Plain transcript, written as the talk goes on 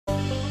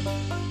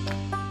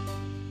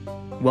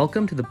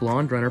Welcome to the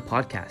Blonde Runner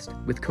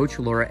podcast with Coach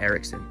Lora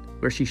Erickson,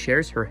 where she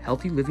shares her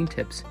healthy living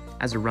tips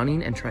as a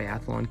running and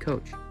triathlon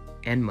coach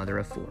and mother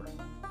of 4.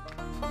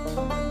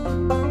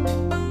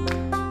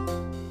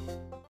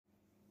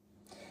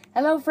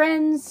 Hello,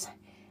 friends.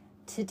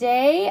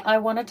 Today, I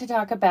wanted to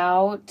talk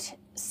about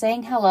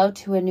saying hello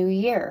to a new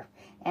year.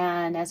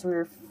 And as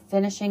we're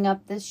finishing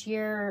up this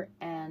year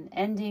and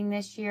ending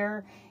this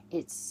year,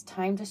 it's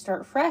time to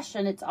start fresh,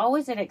 and it's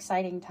always an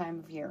exciting time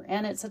of year.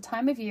 And it's a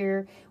time of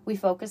year we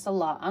focus a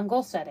lot on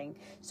goal setting.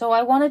 So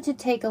I wanted to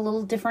take a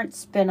little different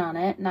spin on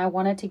it, and I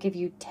wanted to give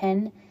you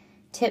 10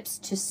 tips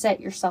to set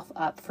yourself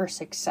up for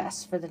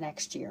success for the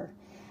next year.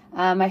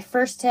 My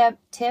first tip,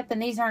 and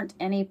these aren't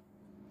in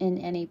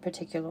any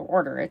particular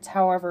order. It's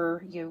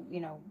however you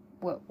know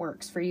what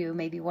works for you.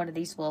 Maybe one of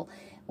these will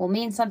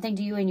mean something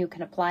to you and you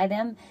can apply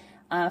them.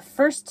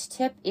 First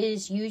tip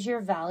is use your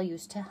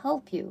values to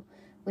help you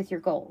with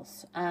your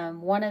goals.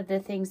 One of the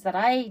things that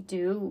I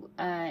do,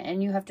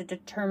 and you have to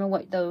determine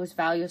what those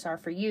values are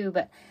for you,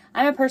 but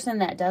I'm a person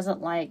that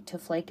doesn't like to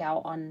flake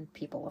out on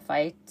people. If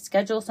I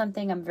schedule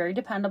something, I'm very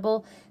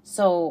dependable,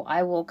 so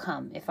I will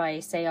come. If I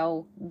say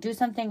I'll do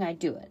something, I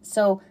do it.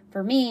 So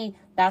for me,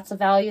 that's a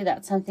value.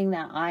 That's something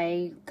that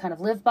I kind of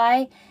live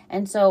by.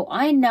 And so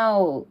I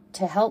know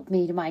to help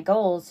me to my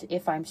goals,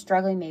 if I'm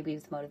struggling maybe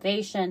with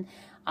motivation,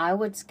 I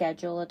would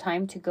schedule a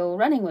time to go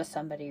running with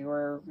somebody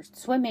or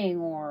swimming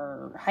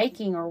or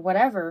hiking or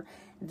whatever.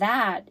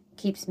 That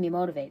keeps me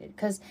motivated.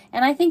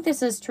 And I think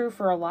this is true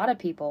for a lot of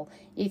people.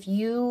 If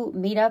you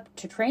meet up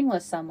to train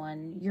with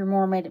someone, you're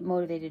more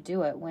motivated to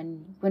do it.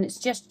 When it's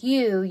just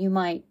you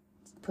might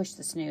push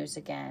the snooze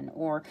again,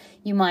 or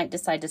you might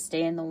decide to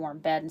stay in the warm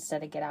bed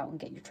instead of get out and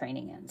get your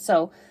training in.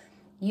 So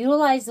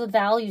utilize the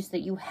values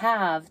that you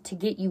have to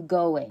get you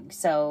going.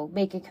 So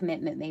make a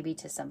commitment maybe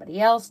to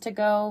somebody else to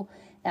go.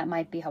 That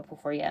might be helpful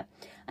for you.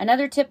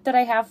 Another tip that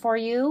I have for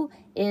you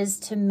is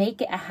to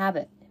make it a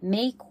habit.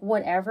 Make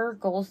whatever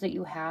goals that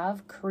you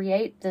have,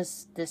 create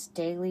this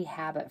daily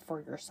habit for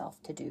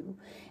yourself to do.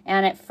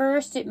 And at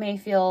first, it may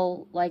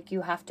feel like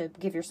you have to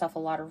give yourself a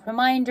lot of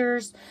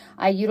reminders.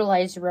 I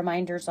utilize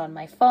reminders on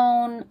my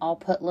phone. I'll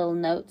put little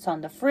notes on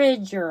the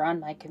fridge or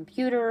on my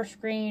computer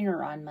screen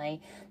or on my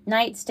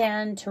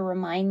nightstand to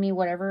remind me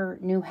whatever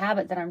new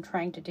habit that I'm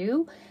trying to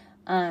do.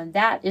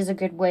 That is a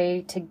good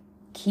way to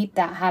keep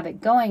that habit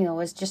going, though,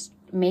 is just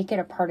make it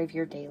a part of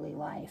your daily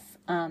life.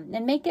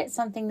 And make it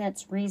something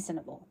that's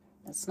reasonable.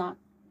 That's not,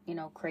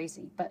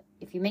 crazy. But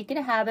if you make it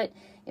a habit,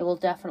 it will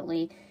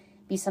definitely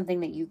be something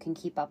that you can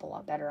keep up a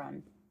lot better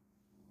on.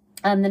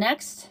 The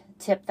next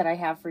tip that I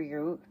have for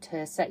you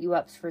to set you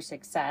up for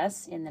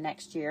success in the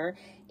next year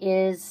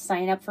is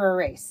sign up for a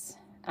race.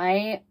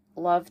 I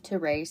love to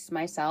race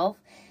myself,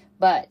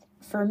 but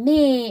for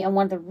me, and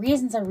one of the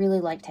reasons I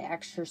really like to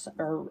exercise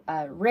or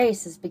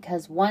race is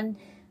because when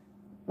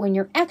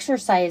you're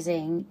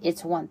exercising,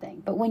 it's one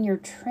thing. But when you're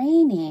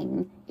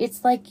training,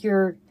 it's like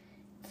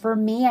for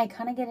me, I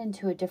kind of get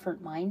into a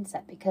different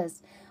mindset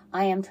because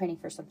I am training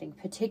for something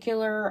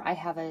particular. I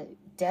have a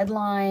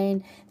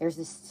deadline. There's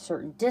a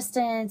certain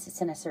distance.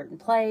 It's in a certain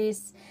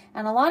place.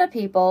 And a lot of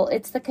people,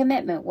 it's the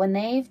commitment. When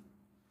they've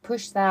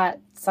pushed that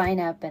sign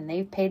up and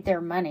they've paid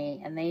their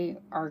money and they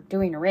are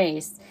doing a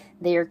race,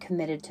 they are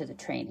committed to the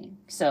training.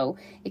 So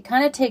it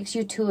kind of takes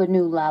you to a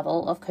new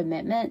level of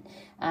commitment.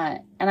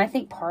 And I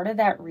think part of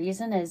that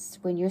reason is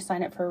when you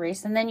sign up for a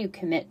race and then you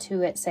commit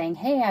to it saying,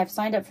 hey, I've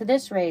signed up for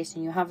this race,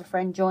 and you have a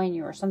friend join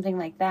you or something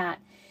like that.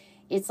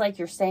 It's like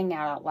you're saying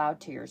out loud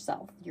to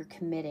yourself. You're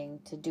committing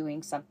to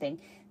doing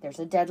something. There's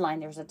a deadline,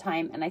 there's a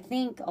time. And I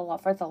think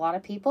for a lot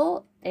of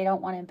people, they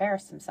don't want to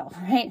embarrass themselves,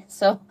 right?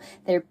 So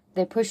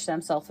they push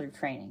themselves through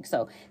training.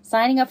 So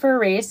signing up for a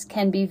race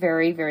can be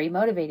very, very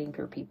motivating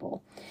for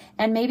people.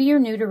 And maybe you're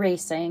new to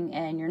racing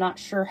and you're not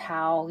sure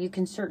how. You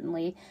can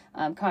certainly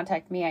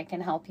contact me. I can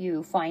help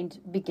you find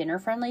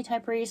beginner-friendly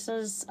type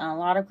races. A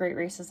lot of great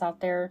races out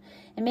there.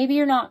 And maybe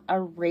you're not a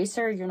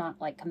racer. You're not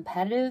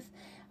competitive.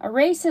 A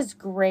race is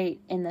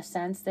great in the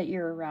sense that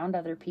you're around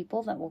other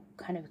people that will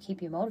kind of keep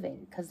you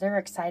motivated because they're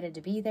excited to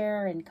be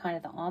there, and kind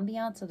of the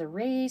ambiance of the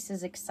race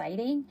is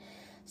exciting.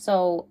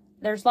 So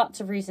there's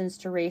lots of reasons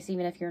to race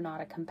even if you're not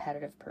a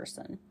competitive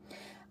person.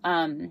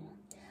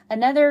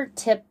 Another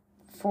tip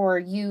for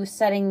you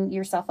setting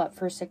yourself up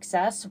for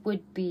success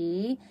would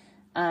be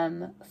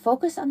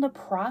focus on the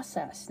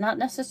process, not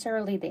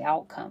necessarily the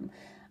outcome.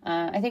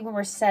 I think when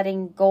we're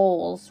setting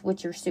goals,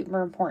 which are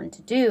super important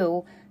to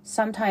do,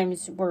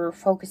 sometimes we're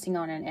focusing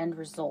on an end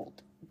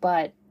result.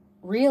 But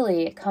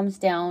really, it comes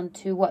down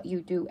to what you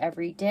do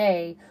every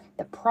day,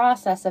 the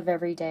process of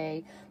every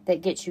day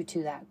that gets you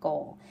to that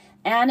goal.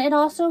 And it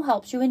also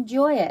helps you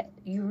enjoy it.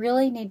 You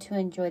really need to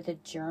enjoy the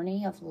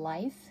journey of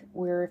life,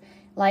 where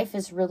life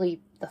is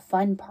really the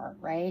fun part,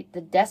 right?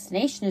 The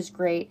destination is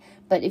great,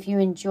 but if you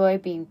enjoy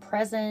being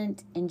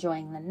present,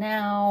 enjoying the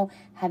now,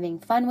 having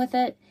fun with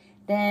it,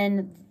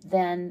 then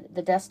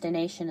the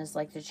destination is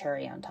like the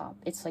cherry on top.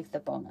 It's like the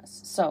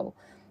bonus. So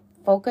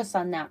focus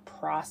on that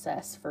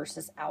process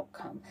versus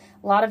outcome.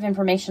 A lot of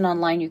information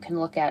online. You can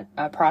look at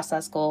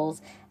process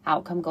goals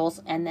outcome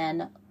goals, and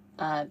then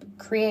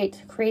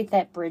create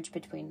that bridge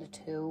between the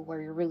two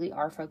where you really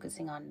are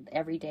focusing on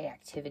everyday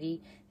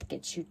activity that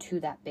gets you to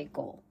that big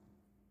goal.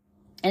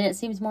 And it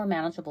seems more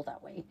manageable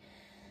that way.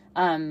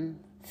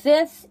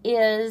 Fifth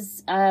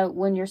is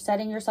when you're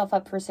setting yourself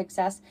up for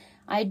success,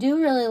 I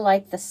do really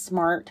like the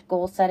SMART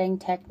goal setting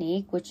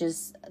technique, which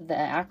is the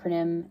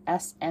acronym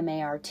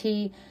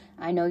SMART.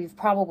 I know you've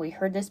probably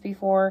heard this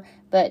before,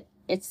 but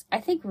it's, I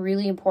think,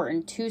 really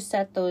important to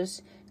set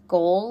those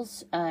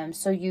goals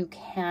so you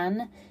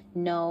can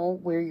know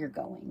where you're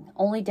going.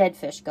 Only dead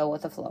fish go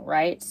with the flow,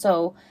 right?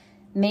 So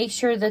make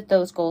sure that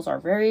those goals are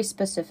very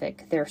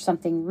specific. They're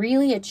something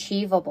really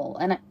achievable.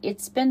 And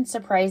it's been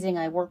surprising.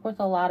 I work with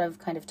a lot of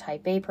kind of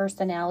type A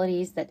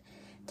personalities that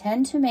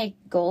tend to make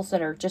goals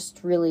that are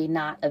just really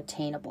not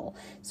obtainable.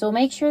 So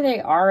make sure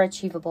they are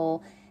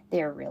achievable.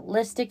 They're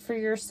realistic for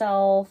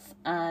yourself.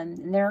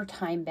 And they're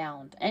time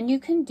bound. And you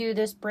can do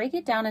this, break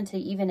it down into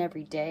even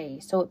every day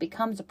so it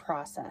becomes a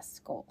process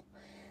goal.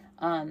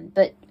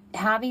 But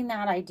having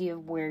that idea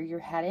of where you're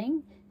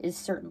heading is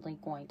certainly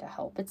going to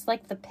help. It's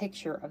like the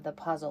picture of the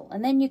puzzle.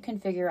 And then you can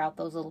figure out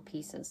those little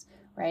pieces,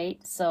 right?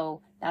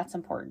 So that's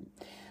important.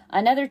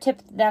 Another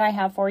tip that I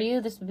have for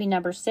you, this would be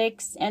number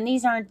 6, and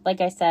these aren't,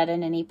 like I said,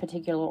 in any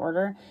particular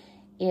order,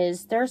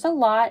 is there's a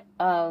lot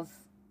of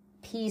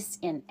peace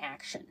in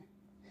action.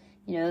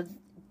 You know,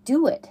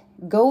 do it.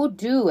 Go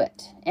do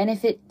it. And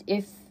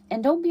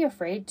and don't be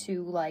afraid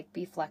to like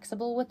be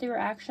flexible with your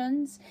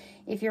actions.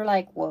 If you're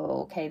like,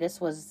 whoa, okay,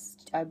 this was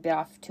a bit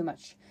off too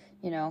much,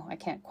 you know, I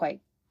can't quite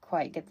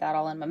get that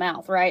all in my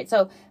mouth, right?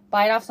 So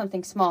bite off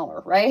something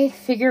smaller, right?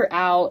 Figure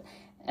out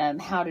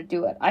how to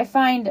do it. I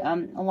find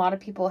a lot of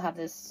people have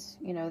this,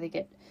 you know, they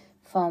get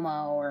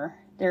FOMO or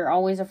they're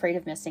always afraid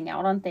of missing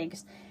out on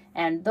things.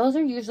 And those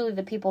are usually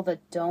the people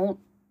that don't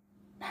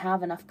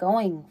have enough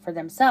going for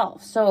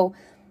themselves. So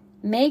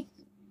make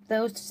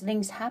those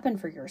things happen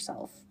for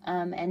yourself.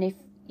 And if,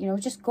 you know,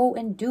 just go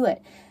and do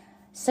it.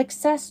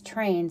 Success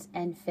trains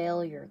and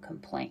failure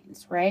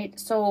complains, right?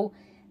 So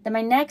then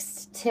my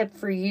next tip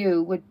for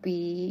you would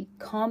be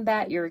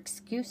combat your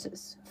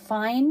excuses.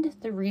 Find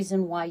the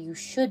reason why you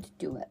should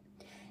do it.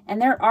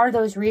 And there are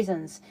those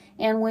reasons.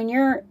 And when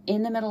you're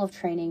in the middle of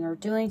training or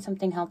doing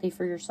something healthy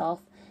for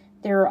yourself,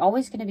 there are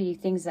always going to be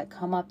things that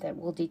come up that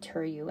will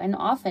deter you. And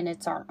often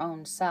it's our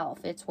own self.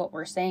 It's what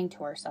we're saying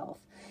to ourselves.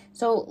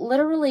 So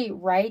literally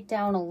write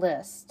down a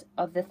list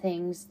of the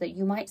things that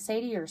you might say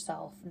to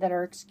yourself that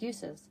are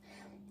excuses.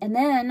 And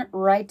then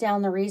write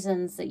down the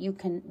reasons that you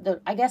can,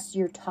 I guess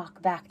your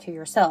talk back to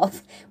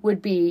yourself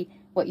would be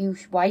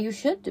why you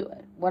should do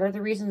it. What are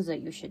the reasons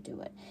that you should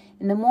do it?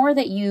 And the more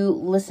that you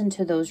listen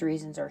to those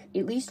reasons, or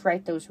at least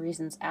write those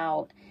reasons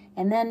out,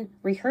 and then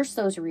rehearse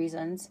those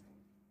reasons,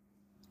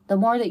 the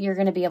more that you're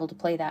going to be able to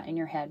play that in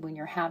your head when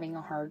you're having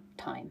a hard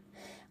time.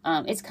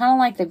 It's kind of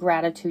like the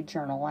gratitude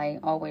journal I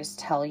always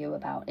tell you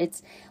about.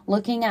 It's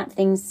looking at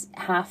things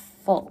half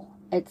full.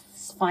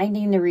 It's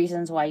finding the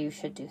reasons why you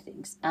should do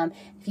things.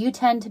 If you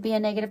tend to be a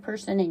negative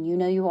person and you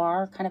know you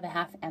are kind of a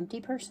half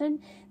empty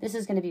person, this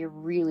is going to be a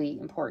really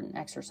important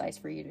exercise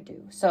for you to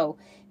do. So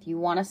if you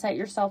want to set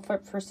yourself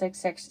up for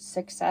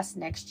success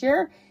next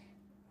year,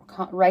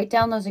 write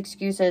down those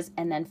excuses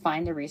and then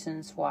find the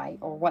reasons why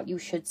or what you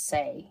should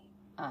say.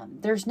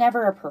 There's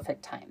never a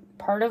perfect time.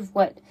 Part of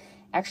what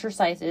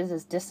exercise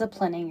is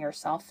disciplining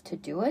yourself to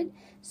do it.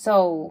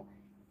 So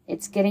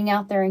it's getting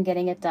out there and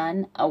getting it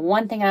done.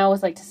 One thing I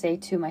always like to say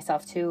to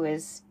myself too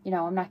is, you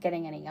know, I'm not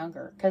getting any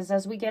younger, because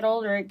as we get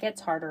older, it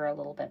gets harder a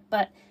little bit,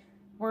 but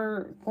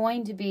we're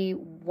going to be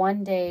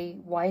one day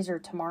wiser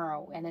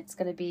tomorrow. And it's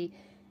going to be,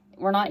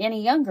 we're not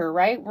any younger,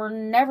 right? We're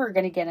never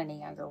going to get any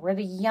younger. We're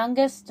the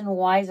youngest and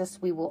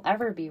wisest we will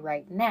ever be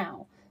right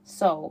now.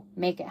 So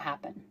make it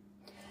happen.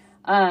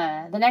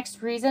 The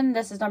next reason,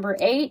 this is number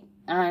 8,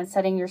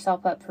 setting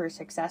yourself up for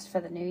success for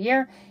the new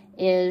year,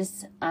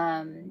 is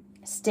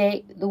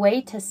the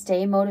way to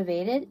stay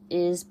motivated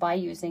is by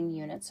using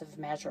units of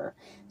measure.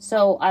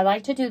 So I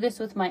like to do this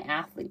with my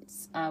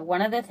athletes.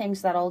 One of the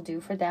things that I'll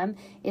do for them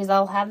is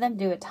I'll have them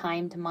do a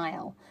timed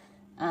mile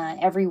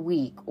every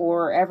week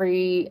or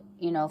every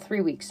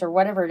 3 weeks or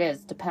whatever it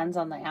is, depends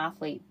on the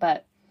athlete.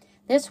 But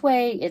this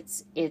way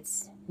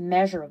it's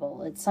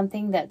measurable. It's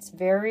something that's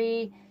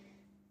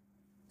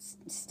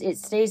it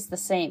stays the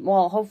same.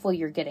 Well, hopefully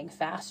you're getting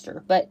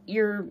faster, but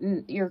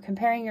you're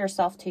comparing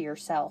yourself to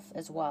yourself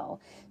as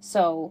well.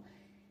 So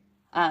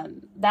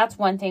that's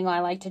one thing I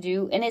like to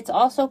do. And it's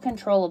also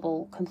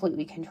controllable,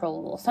 completely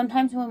controllable.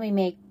 Sometimes when we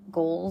make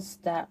goals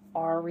that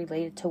are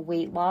related to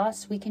weight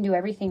loss, we can do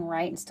everything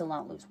right and still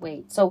not lose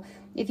weight. So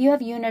if you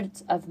have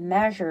units of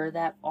measure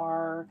that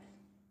are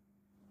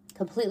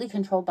completely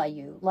controlled by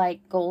you,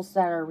 like goals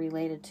that are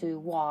related to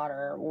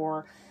water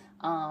or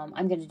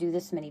I'm going to do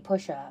this many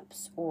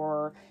push-ups,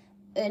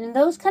 and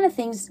those kind of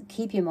things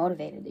keep you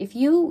motivated. If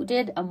you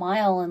did a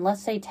mile in,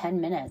 let's say,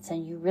 10 minutes,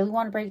 and you really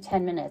want to break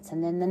 10 minutes,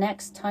 and then the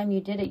next time you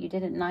did it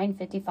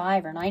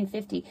 9:55 or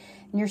 9:50,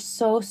 and you're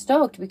so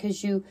stoked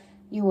because you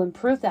you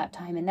improve that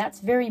time. And that's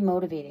very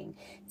motivating.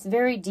 It's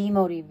very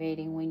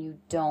demotivating when you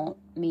don't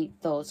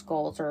meet those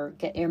goals or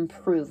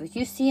improve. If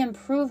you see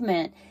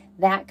improvement,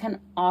 that can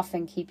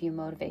often keep you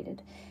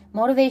motivated.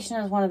 Motivation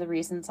is one of the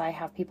reasons I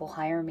have people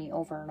hire me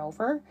over and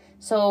over.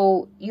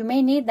 So you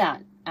may need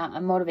that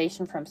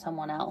motivation from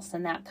someone else,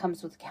 and that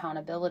comes with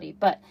accountability.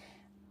 But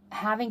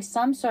having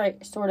some sort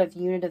of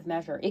unit of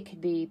measure, it could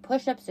be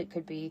push-ups, it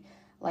could be,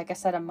 like I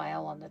said, a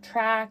mile on the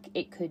track,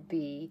 it could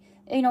be,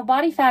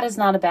 body fat is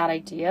not a bad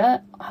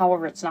idea.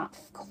 However, it's not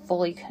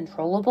fully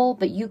controllable,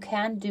 but you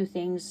can do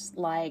things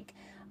like,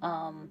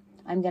 I'm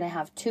going to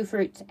have 2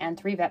 fruits and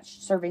 3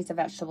 servings of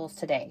vegetables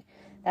today.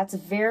 That's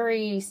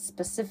very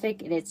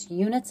specific, and it's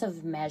units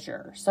of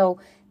measure. So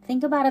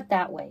think about it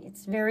that way.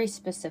 It's very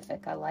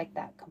specific. I like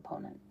that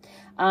component.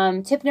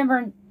 Tip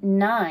number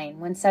 9,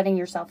 when setting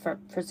yourself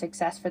for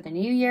success for the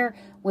new year,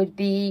 would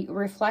be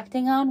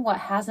reflecting on what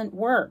hasn't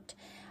worked.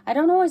 I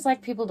don't always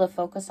like people to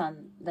focus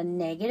on the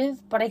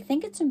negative, but I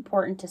think it's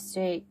important to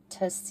see,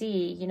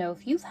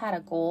 if you've had a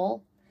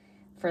goal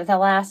for the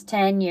last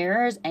 10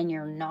 years and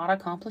you're not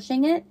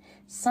accomplishing it,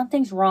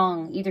 something's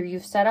wrong. Either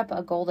you've set up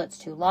a goal that's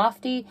too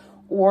lofty,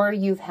 or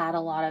you've had a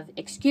lot of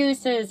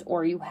excuses,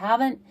 or you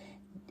haven't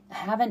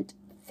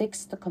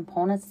fixed the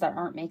components that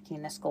aren't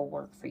making this goal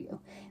work for you.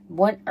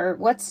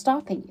 What's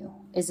stopping you?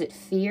 Is it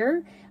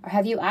fear, or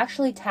have you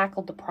actually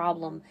tackled the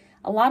problem?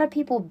 A lot of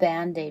people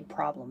band-aid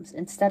problems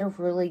instead of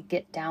really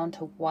get down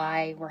to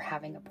why we're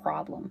having a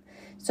problem.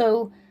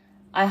 So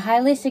I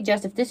highly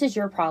suggest, if this is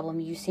your problem,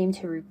 you seem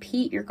to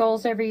repeat your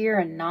goals every year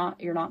and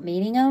you're not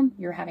meeting them,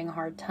 you're having a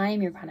hard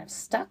time, you're kind of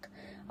stuck,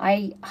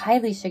 I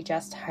highly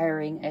suggest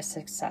hiring a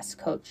success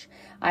coach.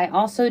 I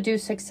also do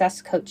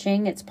success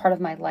coaching. It's part of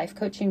my life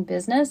coaching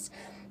business.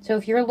 So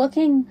if you're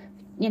looking,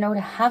 to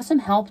have some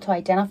help to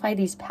identify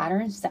these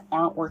patterns that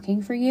aren't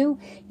working for you,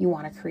 you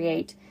want to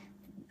create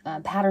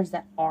patterns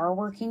that are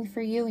working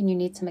for you, and you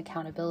need some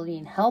accountability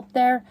and help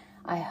there,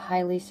 I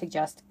highly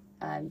suggest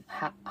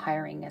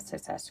hiring a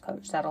success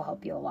coach. That'll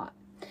help you a lot.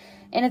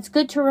 And it's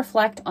good to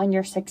reflect on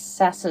your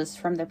successes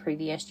from the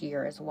previous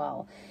year as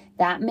well.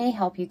 That may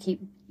help you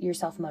keep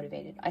yourself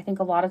motivated. I think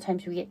a lot of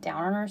times we get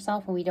down on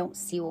ourselves when we don't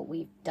see what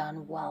we've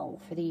done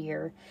well for the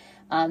year.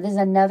 This is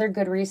another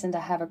good reason to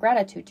have a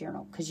gratitude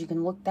journal, because you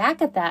can look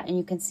back at that and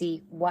you can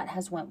see what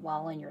has went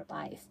well in your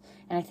life.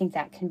 And I think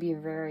that can be a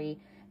very,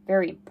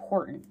 very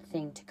important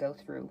thing to go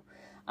through.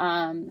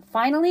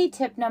 Finally,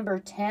 tip number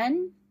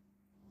 10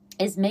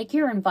 is make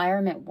your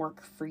environment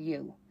work for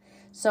you.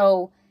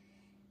 So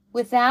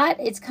with that,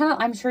 it's kind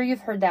of, I'm sure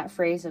you've heard that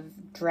phrase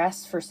of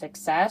dress for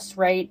success,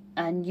 right?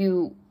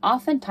 And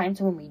oftentimes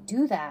when we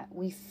do that,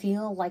 we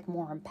feel like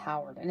more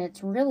empowered, and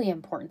it's really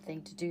important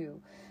thing to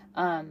do.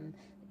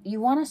 You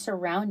want to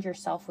surround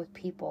yourself with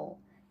people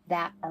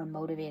that are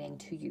motivating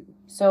to you.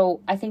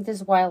 So I think this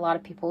is why a lot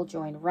of people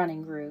join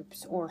running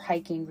groups or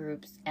hiking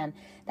groups, and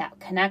that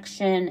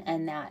connection,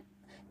 and that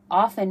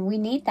often we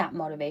need that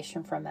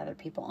motivation from other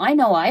people. I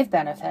know I've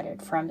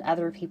benefited from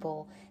other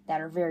people that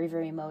are very,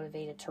 very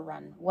motivated to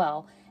run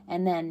well,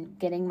 and then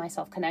getting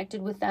myself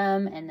connected with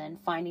them, and then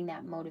finding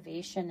that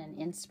motivation and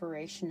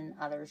inspiration in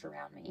others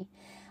around me.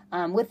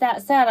 With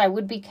that said, I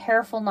would be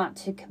careful not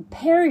to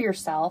compare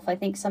yourself. I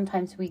think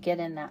sometimes we get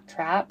in that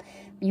trap.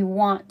 You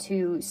want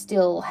to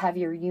still have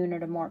your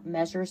unit of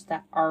measures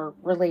that are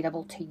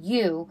relatable to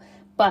you,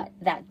 but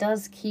that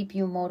does keep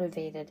you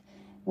motivated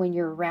when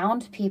you're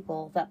around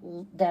people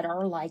that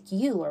are like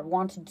you or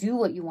want to do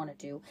what you want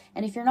to do.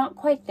 And if you're not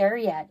quite there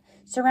yet,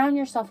 surround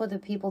yourself with the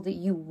people that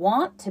you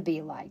want to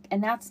be like,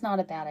 and that's not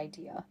a bad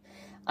idea.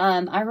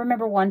 I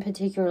remember one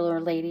particular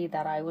lady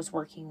that I was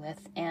working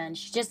with, and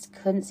she just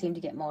couldn't seem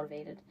to get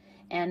motivated.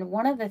 And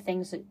one of the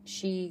things that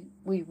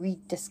we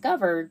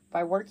rediscovered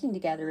by working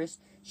together is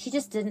she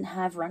just didn't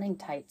have running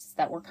tights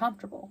that were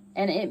comfortable.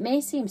 And it may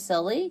seem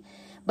silly,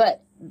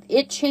 but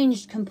it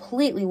changed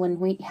completely when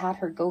we had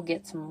her go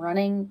get some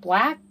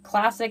black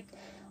classic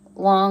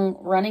long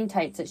running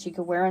tights that she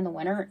could wear in the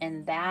winter.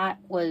 And that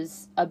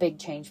was a big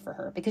change for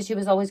her, because she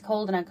was always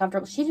cold and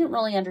uncomfortable. She didn't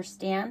really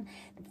understand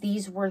that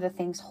these were the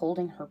things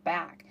holding her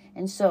back.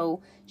 And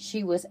so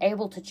she was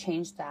able to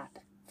change that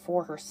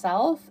for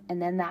herself,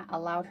 and then that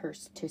allowed her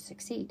to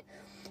succeed.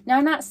 Now,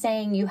 I'm not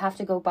saying you have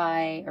to go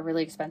buy a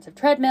really expensive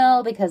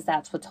treadmill because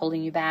that's what's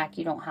holding you back.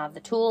 You don't have the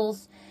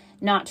tools.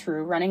 Not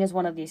true. Running is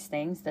one of these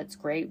things that's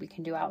great. We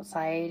can do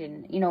outside,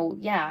 and,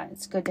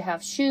 it's good to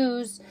have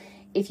shoes.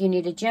 If you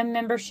need a gym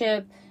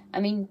membership,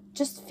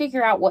 just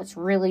figure out what's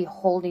really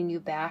holding you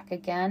back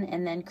again,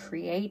 and then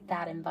create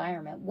that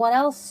environment. What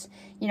else?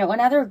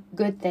 Another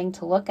good thing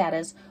to look at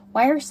is,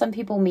 why are some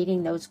people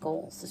meeting those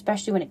goals,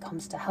 especially when it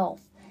comes to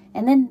health?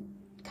 And then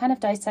kind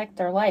of dissect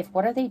their life.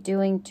 What are they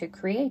doing to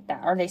create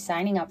that? Are they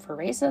signing up for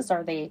races?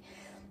 Are they,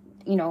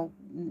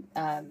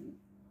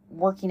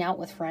 working out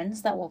with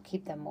friends that will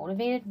keep them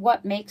motivated?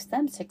 What makes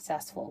them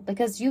successful?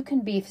 Because you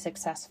can be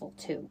successful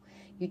too.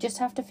 You just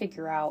have to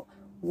figure out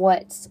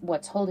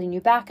what's holding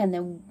you back, and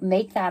then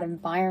make that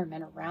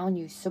environment around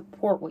you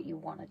support what you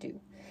want to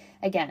do.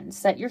 again,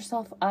 set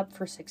yourself up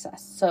for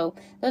success. So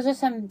those are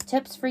some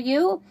tips for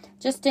you.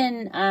 Just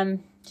a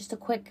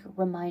quick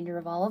reminder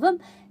of all of them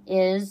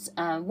is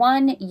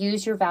 1,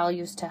 use your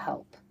values to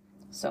help.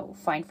 So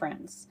find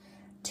friends.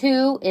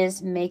 2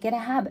 is make it a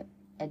habit,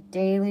 a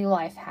daily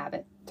life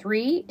habit.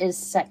 3 is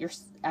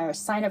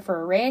sign up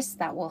for a race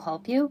that will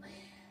help you.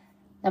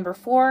 Number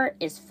 4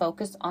 is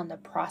focus on the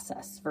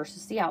process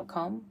versus the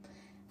outcome.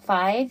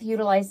 5,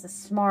 utilize the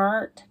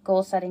SMART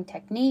goal setting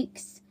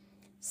techniques.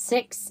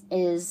 6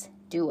 is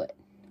do it.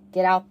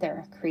 Get out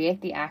there, create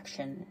the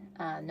action,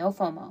 no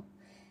FOMO.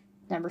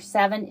 Number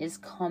 7 is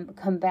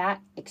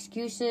combat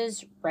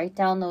excuses, write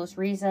down those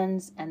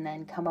reasons, and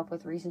then come up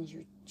with reasons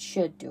you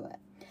should do it.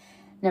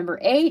 Number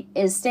 8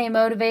 is stay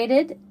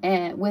motivated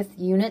and with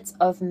units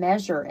of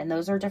measure, and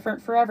those are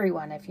different for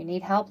everyone. If you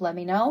need help, let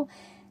me know.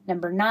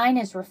 Number 9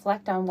 is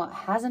reflect on what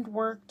hasn't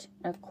worked,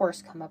 and of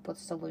course, come up with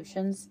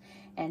solutions.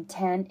 And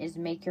 10 is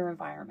make your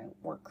environment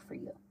work for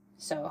you.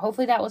 So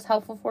hopefully that was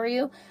helpful for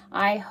you.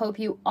 I hope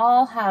you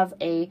all have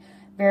a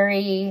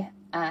very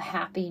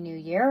happy new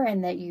year,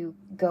 and that you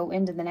go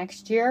into the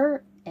next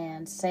year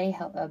and say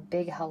a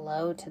big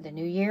hello to the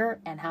new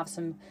year and have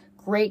some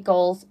great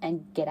goals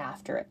and get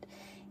after it.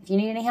 If you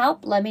need any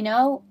help, let me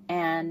know.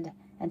 And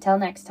until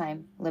next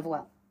time, live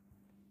well.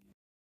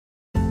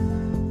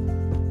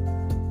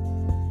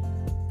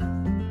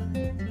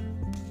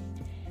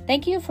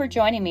 Thank you for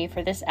joining me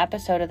for this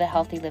episode of the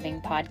Healthy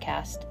Living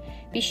Podcast.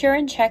 Be sure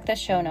and check the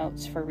show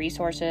notes for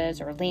resources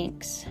or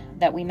links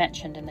that we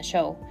mentioned in the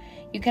show.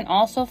 You can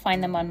also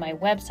find them on my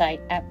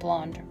website at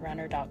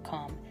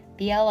blonderunner.com.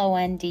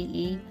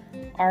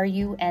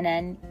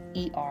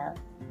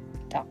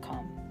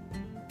 BLONDERUNNER.com.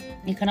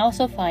 You can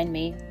also find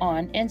me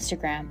on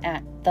Instagram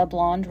at The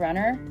Blonde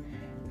Runner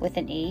with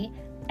an E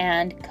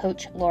and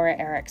Coach Lora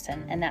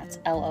Erickson, and that's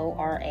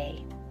Lora.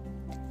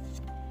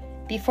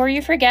 Before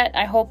you forget,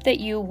 I hope that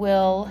you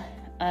will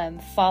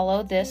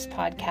follow this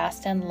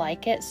podcast and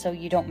like it so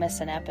you don't miss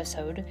an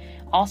episode.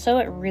 Also,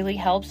 it really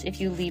helps if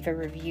you leave a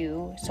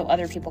review so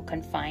other people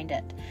can find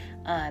it,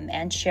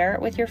 and share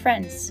it with your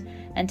friends.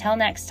 Until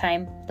next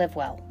time, live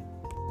well.